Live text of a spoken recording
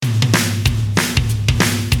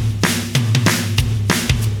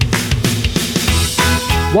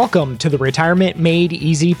Welcome to the Retirement Made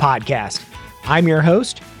Easy podcast. I'm your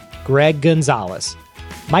host, Greg Gonzalez.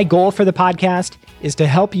 My goal for the podcast is to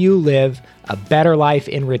help you live a better life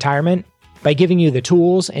in retirement by giving you the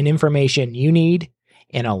tools and information you need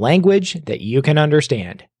in a language that you can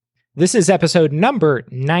understand. This is episode number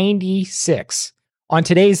 96. On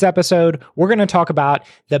today's episode, we're going to talk about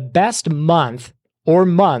the best month or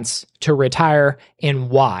months to retire and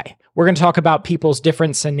why. We're going to talk about people's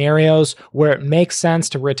different scenarios where it makes sense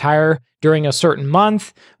to retire during a certain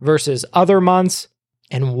month versus other months,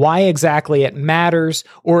 and why exactly it matters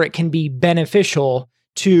or it can be beneficial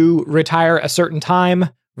to retire a certain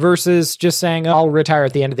time versus just saying, I'll retire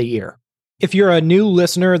at the end of the year. If you're a new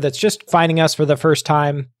listener that's just finding us for the first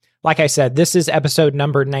time, like I said, this is episode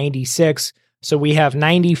number 96. So we have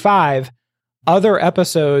 95 other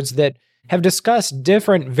episodes that have discussed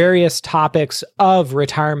different various topics of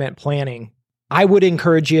retirement planning. I would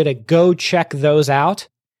encourage you to go check those out.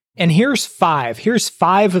 And here's five. Here's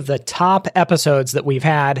five of the top episodes that we've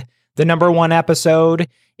had. The number one episode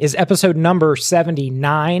is episode number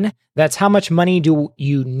 79. That's how much money do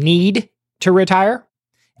you need to retire?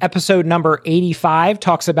 Episode number 85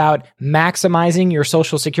 talks about maximizing your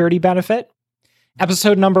Social Security benefit.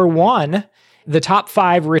 Episode number 1, the top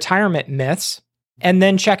 5 retirement myths. And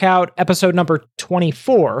then check out episode number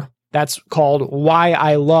 24. That's called Why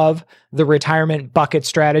I Love the Retirement Bucket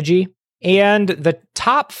Strategy. And the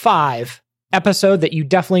top 5 episode that you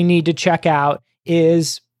definitely need to check out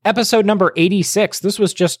is episode number 86. This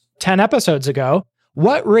was just 10 episodes ago.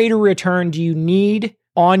 What rate of return do you need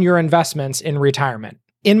on your investments in retirement?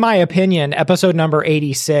 In my opinion, episode number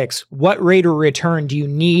 86, what rate of return do you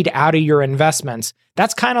need out of your investments?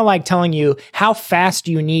 That's kind of like telling you how fast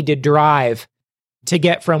you need to drive to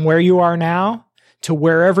get from where you are now to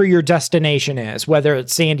wherever your destination is, whether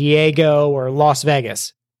it's San Diego or Las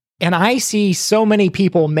Vegas. And I see so many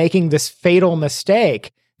people making this fatal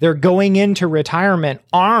mistake. They're going into retirement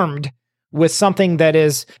armed with something that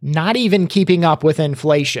is not even keeping up with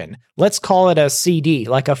inflation. Let's call it a CD,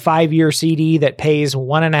 like a 5-year CD that pays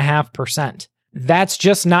 1.5%. That's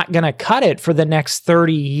just not going to cut it for the next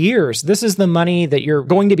 30 years. This is the money that you're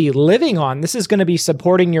going to be living on. This is going to be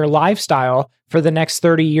supporting your lifestyle for the next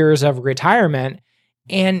 30 years of retirement.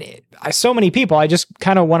 And so many people, I just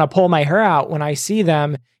kind of want to pull my hair out when I see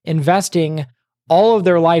them investing all of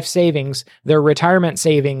their life savings, their retirement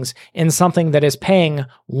savings, in something that is paying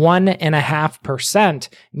 1.5%.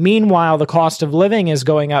 Meanwhile, the cost of living is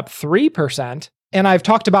going up 3%. And I've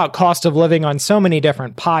talked about cost of living on so many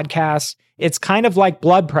different podcasts. It's kind of like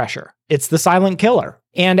blood pressure. It's the silent killer.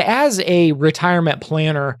 And as a retirement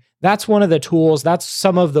planner, that's one of the tools, that's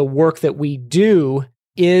some of the work that we do,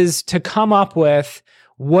 is to come up with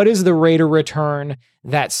what is the rate of return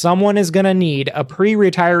that someone is going to need, a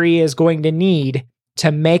pre-retiree is going to need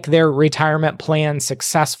to make their retirement plan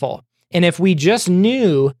successful. And if we just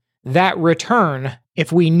knew that return,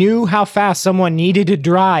 if we knew how fast someone needed to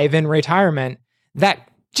drive in retirement, that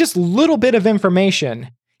just little bit of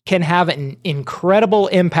information can have an incredible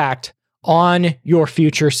impact on your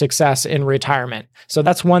future success in retirement. So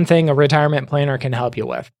that's one thing a retirement planner can help you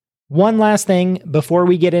with. One last thing before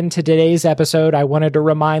we get into today's episode, I wanted to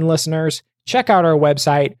remind listeners, check out our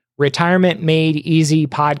website,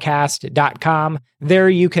 retirementmadeeasypodcast.com. There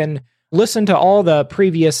you can listen to all the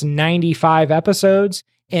previous 95 episodes,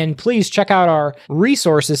 and please check out our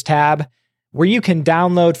resources tab where you can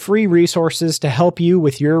download free resources to help you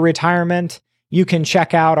with your retirement. You can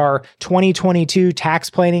check out our 2022 tax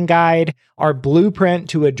planning guide, our blueprint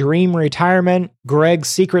to a dream retirement. Greg's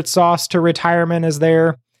secret sauce to retirement is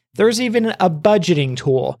there. There's even a budgeting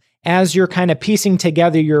tool as you're kind of piecing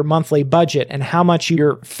together your monthly budget and how much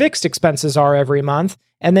your fixed expenses are every month.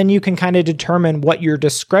 And then you can kind of determine what your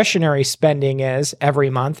discretionary spending is every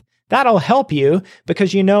month. That'll help you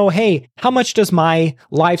because you know, hey, how much does my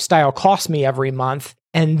lifestyle cost me every month?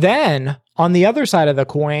 And then on the other side of the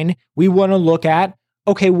coin, we want to look at,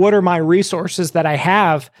 okay, what are my resources that I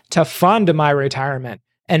have to fund my retirement?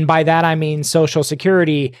 And by that, I mean Social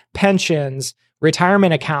Security, pensions,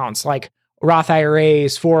 retirement accounts like Roth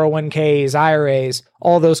IRAs, 401ks, IRAs,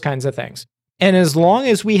 all those kinds of things. And as long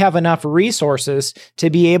as we have enough resources to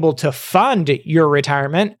be able to fund your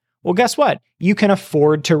retirement, well, guess what? You can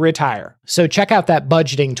afford to retire. So check out that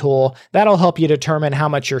budgeting tool. That'll help you determine how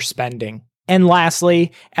much you're spending. And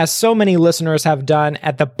lastly, as so many listeners have done,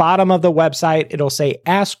 at the bottom of the website, it'll say,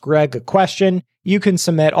 Ask Greg a question. You can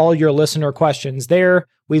submit all your listener questions there.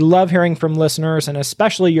 We love hearing from listeners, and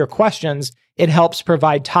especially your questions. It helps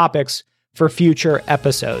provide topics for future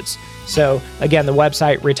episodes. So again, the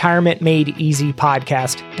website,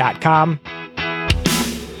 retirementmadeeasypodcast.com.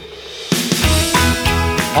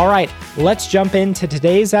 All right, let's jump into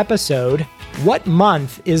today's episode. What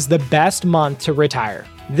month is the best month to retire?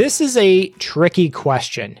 This is a tricky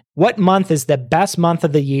question. What month is the best month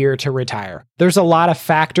of the year to retire? There's a lot of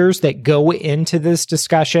factors that go into this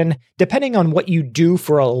discussion, depending on what you do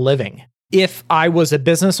for a living. If I was a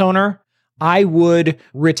business owner, I would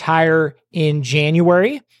retire in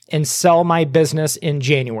January and sell my business in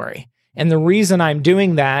January. And the reason I'm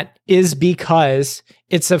doing that is because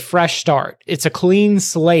it's a fresh start. It's a clean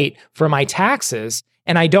slate for my taxes,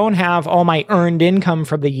 and I don't have all my earned income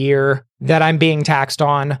for the year that I'm being taxed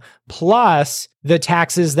on, plus the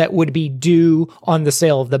taxes that would be due on the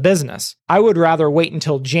sale of the business. I would rather wait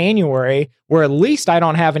until January, where at least I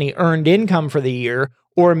don't have any earned income for the year,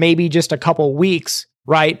 or maybe just a couple weeks,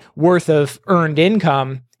 right, worth of earned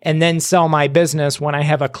income, and then sell my business when I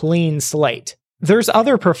have a clean slate. There's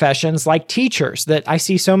other professions like teachers that I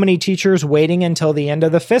see so many teachers waiting until the end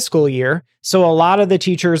of the fiscal year. So a lot of the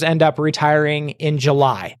teachers end up retiring in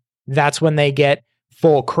July. That's when they get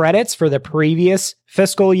full credits for the previous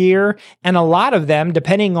fiscal year. And a lot of them,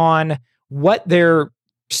 depending on what their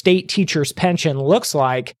state teacher's pension looks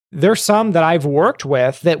like, there's some that I've worked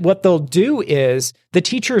with that what they'll do is the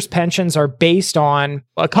teacher's pensions are based on,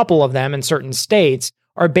 a couple of them in certain states,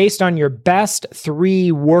 are based on your best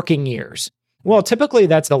 3 working years. Well, typically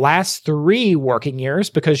that's the last 3 working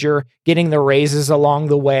years because you're getting the raises along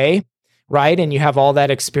the way, right? And you have all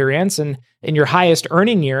that experience, and your highest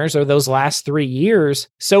earning years are those last 3 years.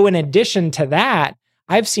 So in addition to that,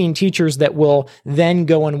 I've seen teachers that will then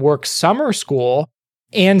go and work summer school,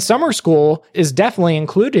 and summer school is definitely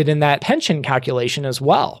included in that pension calculation as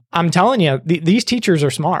well. I'm telling you, these teachers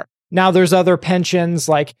are smart. Now, there's other pensions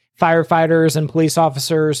like firefighters and police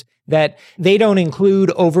officers that they don't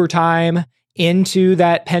include overtime into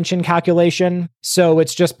that pension calculation. So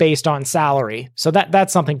it's just based on salary. So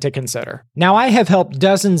that's something to consider. Now, I have helped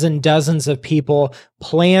dozens and dozens of people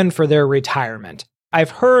plan for their retirement. I've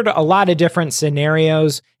heard a lot of different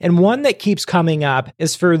scenarios, and one that keeps coming up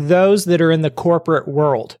is for those that are in the corporate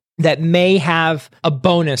world that may have a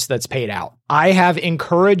bonus that's paid out. I have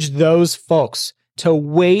encouraged those folks to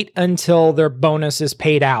wait until their bonus is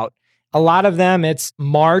paid out. A lot of them, it's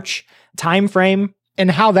March timeframe. And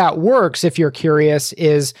how that works, if you're curious,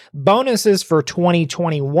 is bonuses for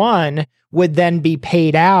 2021 would then be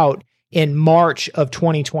paid out in March of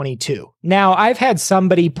 2022. Now, I've had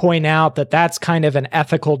somebody point out that that's kind of an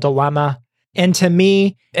ethical dilemma. And to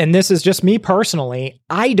me, and this is just me personally,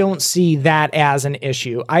 I don't see that as an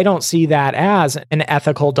issue. I don't see that as an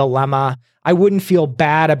ethical dilemma. I wouldn't feel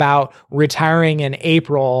bad about retiring in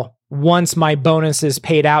April once my bonus is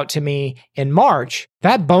paid out to me in March.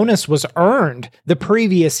 That bonus was earned the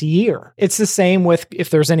previous year. It's the same with if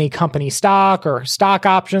there's any company stock or stock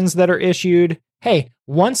options that are issued. Hey,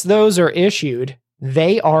 once those are issued,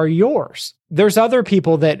 they are yours. There's other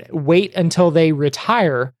people that wait until they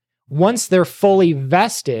retire once they're fully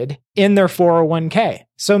vested in their 401k.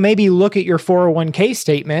 So maybe look at your 401k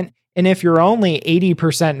statement, and if you're only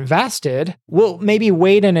 80% vested, well, maybe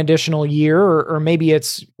wait an additional year, or maybe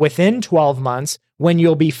it's within 12 months when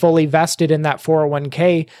you'll be fully vested in that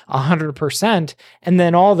 401k 100%. And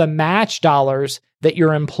then all the match dollars that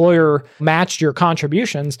your employer matched your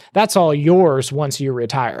contributions, that's all yours once you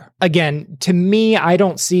retire. Again, to me, I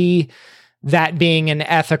don't see that being an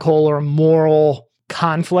ethical or moral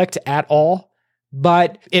conflict at all.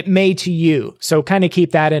 But it may to you. So kind of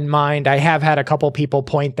keep that in mind. I have had a couple people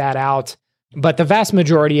point that out, but the vast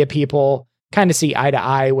majority of people kind of see eye to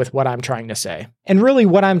eye with what I'm trying to say. And really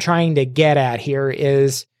what I'm trying to get at here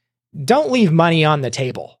is don't leave money on the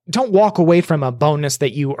table. Don't walk away from a bonus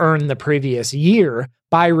that you earned the previous year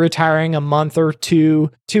by retiring a month or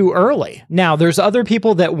two too early. Now, there's other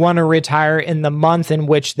people that want to retire in the month in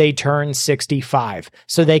which they turn 65,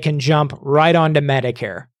 so they can jump right onto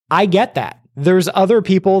Medicare. I get that. There's other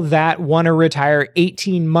people that want to retire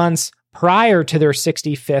 18 months prior to their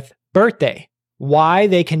 65th birthday. Why?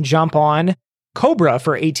 They can jump on Cobra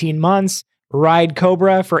for 18 months, ride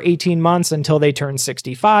Cobra for 18 months until they turn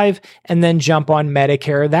 65, and then jump on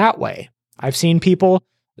Medicare that way. I've seen people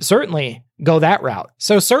certainly go that route.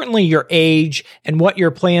 So certainly your age and what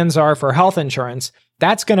your plans are for health insurance,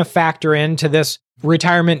 that's going to factor into this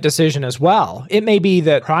retirement decision as well. It may be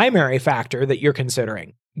the primary factor that you're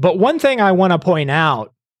considering. But one thing I want to point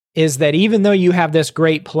out is that even though you have this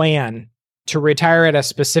great plan to retire at a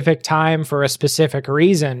specific time for a specific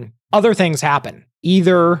reason, other things happen.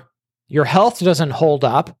 Either your health doesn't hold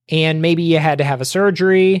up and maybe you had to have a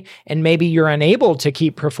surgery and maybe you're unable to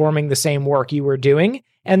keep performing the same work you were doing,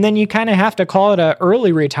 and then you kind of have to call it an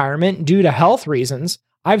early retirement due to health reasons.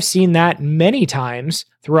 I've seen that many times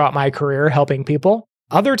throughout my career helping people.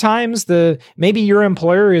 Other times, maybe your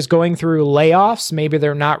employer is going through layoffs. Maybe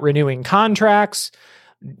they're not renewing contracts.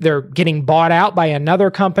 They're getting bought out by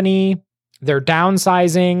another company. They're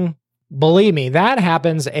downsizing. Believe me, that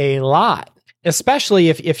happens a lot, especially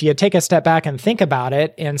if you take a step back and think about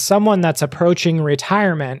it, and someone that's approaching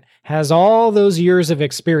retirement has all those years of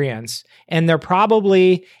experience, and they're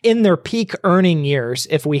probably in their peak earning years,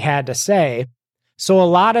 if we had to say. So a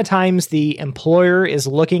lot of times the employer is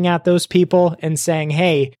looking at those people and saying,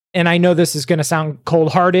 hey, and I know this is going to sound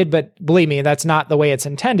cold-hearted, but believe me, that's not the way it's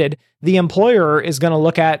intended. The employer is going to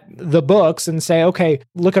look at the books and say, okay,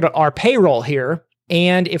 look at our payroll here.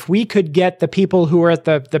 And if we could get the people who are at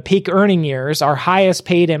the peak earning years, our highest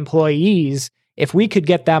paid employees, if we could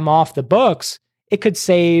get them off the books, it could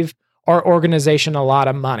save our organization a lot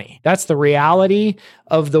of money. That's the reality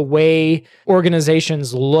of the way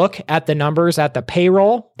organizations look at the numbers, at the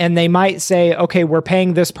payroll. And they might say, okay, we're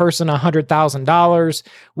paying this person $100,000.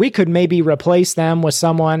 We could maybe replace them with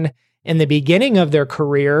someone in the beginning of their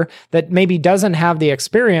career that maybe doesn't have the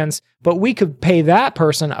experience, but we could pay that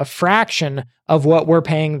person a fraction of what we're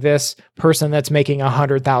paying this person that's making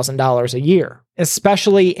 $100,000 a year.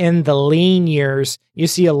 Especially in the lean years, you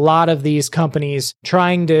see a lot of these companies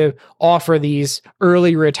trying to offer these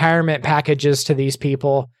early retirement packages to these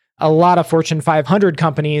people. A lot of Fortune 500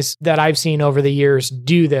 companies that I've seen over the years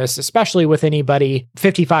do this, especially with anybody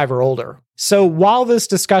 55 or older. So while this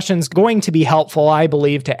discussion is going to be helpful, I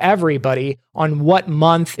believe, to everybody on what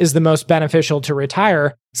month is the most beneficial to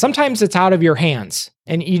retire, sometimes it's out of your hands.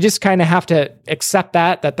 And you just kind of have to accept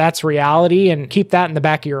that that's reality, and keep that in the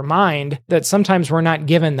back of your mind, that sometimes we're not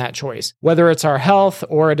given that choice. Whether it's our health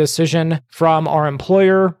or a decision from our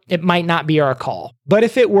employer, it might not be our call. But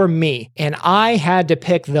if it were me and I had to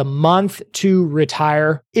pick the month to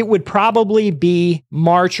retire, it would probably be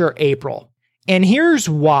March or April. And here's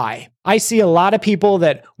why. I see a lot of people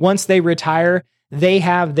that once they retire, they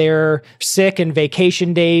have their sick and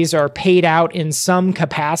vacation days are paid out in some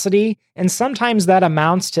capacity. And sometimes that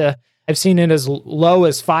amounts to, I've seen it as low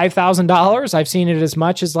as $5,000. I've seen it as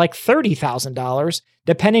much as like $30,000,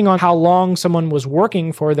 depending on how long someone was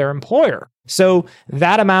working for their employer. So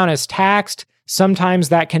that amount is taxed. Sometimes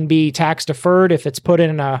that can be tax deferred if it's put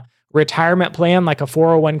in a retirement plan like a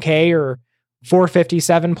 401k or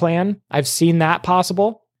 457 plan. I've seen that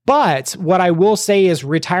possible. But what I will say is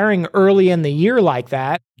retiring early in the year like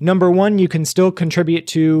that, number one, you can still contribute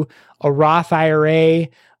to a Roth IRA,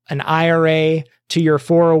 an IRA, to your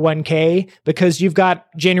 401k, because you've got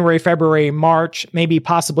January, February, March, maybe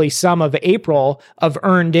possibly some of April of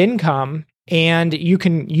earned income, and you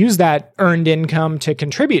can use that earned income to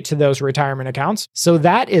contribute to those retirement accounts. So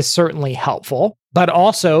that is certainly helpful. But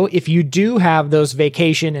also, if you do have those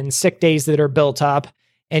vacation and sick days that are built up,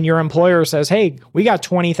 and your employer says, hey, we got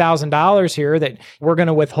 $20,000 here that we're going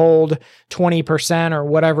to withhold 20% or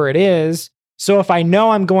whatever it is. So if I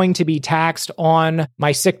know I'm going to be taxed on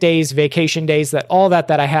my sick days, vacation days, all that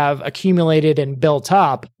I have accumulated and built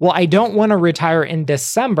up, well, I don't want to retire in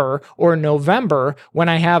December or November when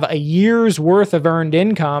I have a year's worth of earned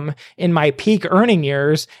income in my peak earning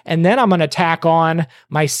years, and then I'm going to tack on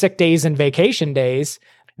my sick days and vacation days.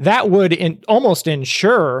 That would almost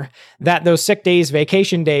ensure that those sick days,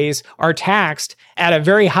 vacation days are taxed at a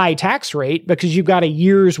very high tax rate because you've got a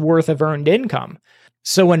year's worth of earned income.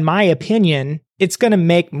 So in my opinion, it's going to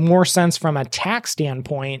make more sense from a tax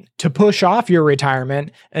standpoint to push off your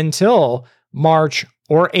retirement until March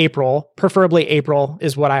or April. Preferably April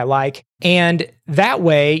is what I like. And that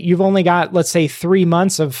way, you've only got, let's say, 3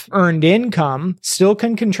 months of earned income, still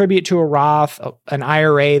can contribute to a Roth, an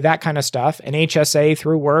IRA, that kind of stuff, an HSA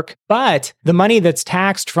through work. But the money that's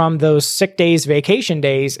taxed from those sick days, vacation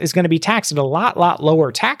days is going to be taxed at a lot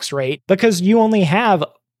lower tax rate because you only have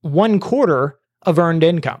 1/4 of earned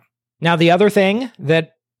income. Now, the other thing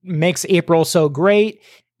that makes April so great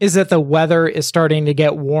is that the weather is starting to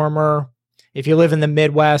get warmer. If you live in the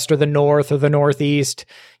Midwest or the North or the Northeast,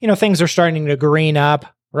 things are starting to green up,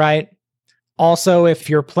 right? Also, if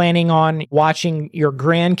you're planning on watching your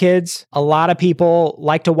grandkids, a lot of people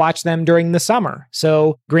like to watch them during the summer.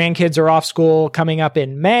 So grandkids are off school coming up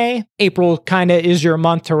in May. April kind of is your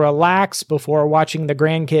month to relax before watching the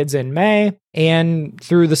grandkids in May and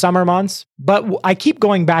through the summer months. But I keep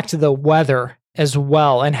going back to the weather as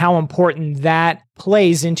well, and how important that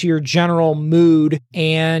plays into your general mood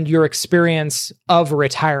and your experience of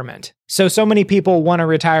retirement. So many people want to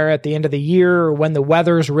retire at the end of the year or when the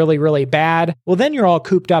weather's really, really bad. Well, then you're all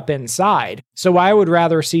cooped up inside. So I would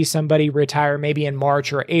rather see somebody retire maybe in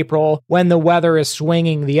March or April when the weather is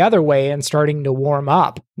swinging the other way and starting to warm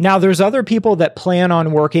up. Now, there's other people that plan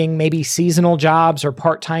on working maybe seasonal jobs or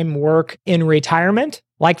part-time work in retirement.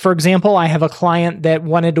 Like, for example, I have a client that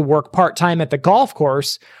wanted to work part-time at the golf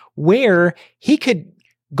course where he could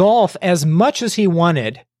golf as much as he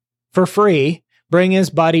wanted for free, bring his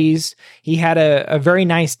buddies. He had a very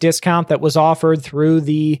nice discount that was offered through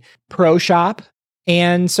the pro shop.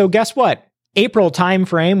 And so guess what? April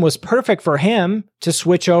timeframe was perfect for him to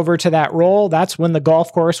switch over to that role. That's when the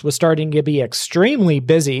golf course was starting to be extremely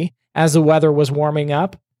busy as the weather was warming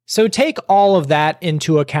up. So take all of that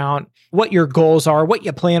into account, what your goals are, what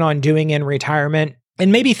you plan on doing in retirement,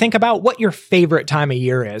 and maybe think about what your favorite time of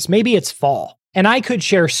year is. Maybe it's fall. And I could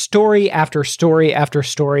share story after story after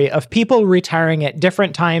story of people retiring at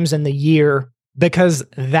different times in the year because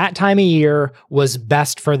that time of year was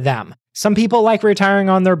best for them. Some people like retiring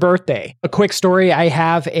on their birthday. A quick story, I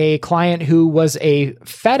have a client who was a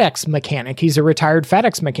FedEx mechanic. He's a retired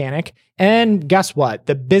FedEx mechanic. And guess what?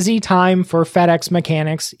 The busy time for FedEx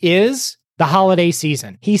mechanics is the holiday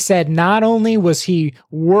season. He said not only was he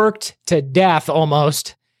worked to death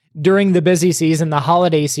almost during the busy season, the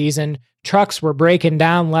holiday season, trucks were breaking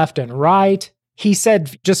down left and right. He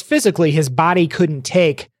said just physically his body couldn't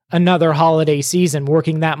take another holiday season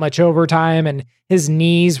working that much overtime, and his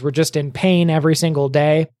knees were just in pain every single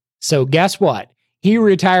day. So guess what? He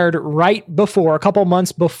retired right before, a couple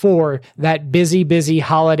months before that busy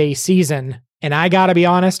holiday season. And I gotta be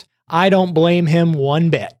honest, I don't blame him one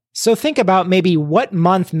bit. So think about maybe what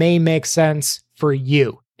month may make sense for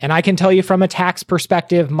you. And I can tell you from a tax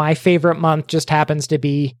perspective, my favorite month just happens to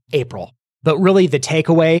be April. But really the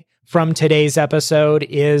takeaway from today's episode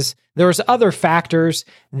is there's other factors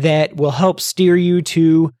that will help steer you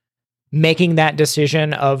to making that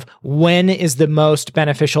decision of when is the most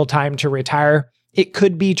beneficial time to retire. It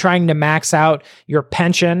could be trying to max out your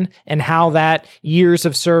pension and how that years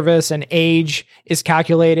of service and age is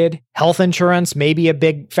calculated. Health insurance may be a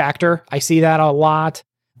big factor. I see that a lot.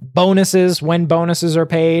 Bonuses, when bonuses are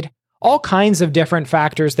paid. All kinds of different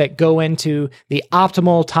factors that go into the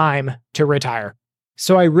optimal time to retire.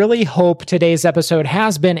 So I really hope today's episode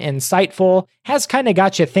has been insightful, has kind of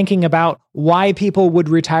got you thinking about why people would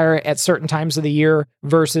retire at certain times of the year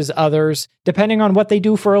versus others, depending on what they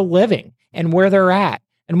do for a living and where they're at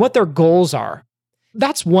and what their goals are.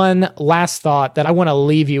 That's one last thought that I want to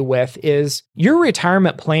leave you with is your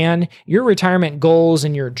retirement plan, your retirement goals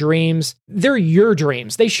and your dreams, they're your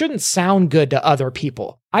dreams. They shouldn't sound good to other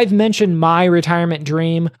people. I've mentioned my retirement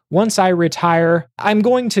dream. Once I retire, I'm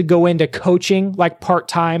going to go into coaching, like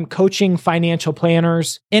part-time, coaching financial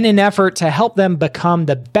planners in an effort to help them become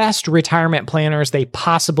the best retirement planners they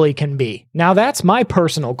possibly can be. Now, that's my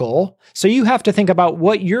personal goal. So you have to think about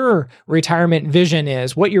what your retirement vision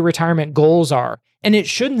is, what your retirement goals are. And it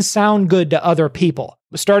shouldn't sound good to other people.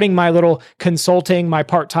 Starting my little consulting, my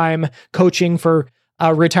part-time coaching for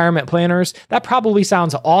retirement planners, that probably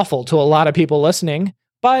sounds awful to a lot of people listening,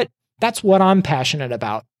 but that's what I'm passionate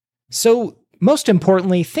about. So most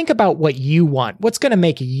importantly, think about what you want, what's going to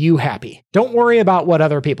make you happy. Don't worry about what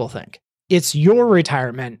other people think. It's your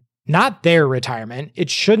retirement, not their retirement.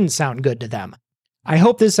 It shouldn't sound good to them. I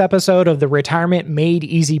hope this episode of the Retirement Made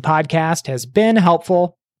Easy podcast has been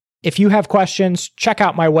helpful. If you have questions, check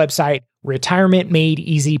out my website,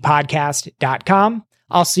 retirementmadeeasypodcast.com.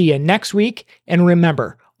 I'll see you next week. And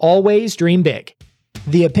remember, always dream big.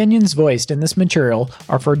 The opinions voiced in this material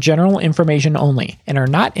are for general information only and are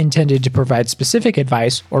not intended to provide specific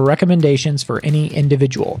advice or recommendations for any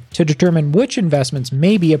individual. To determine which investments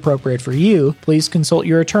may be appropriate for you, please consult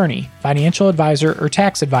your attorney, financial advisor, or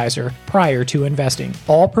tax advisor prior to investing.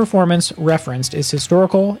 All performance referenced is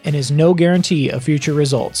historical and is no guarantee of future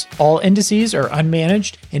results. All indices are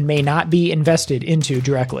unmanaged and may not be invested into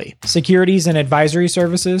directly. Securities and advisory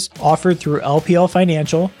services offered through LPL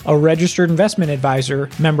Financial, a registered investment advisor,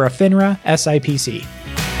 member of FINRA, SIPC.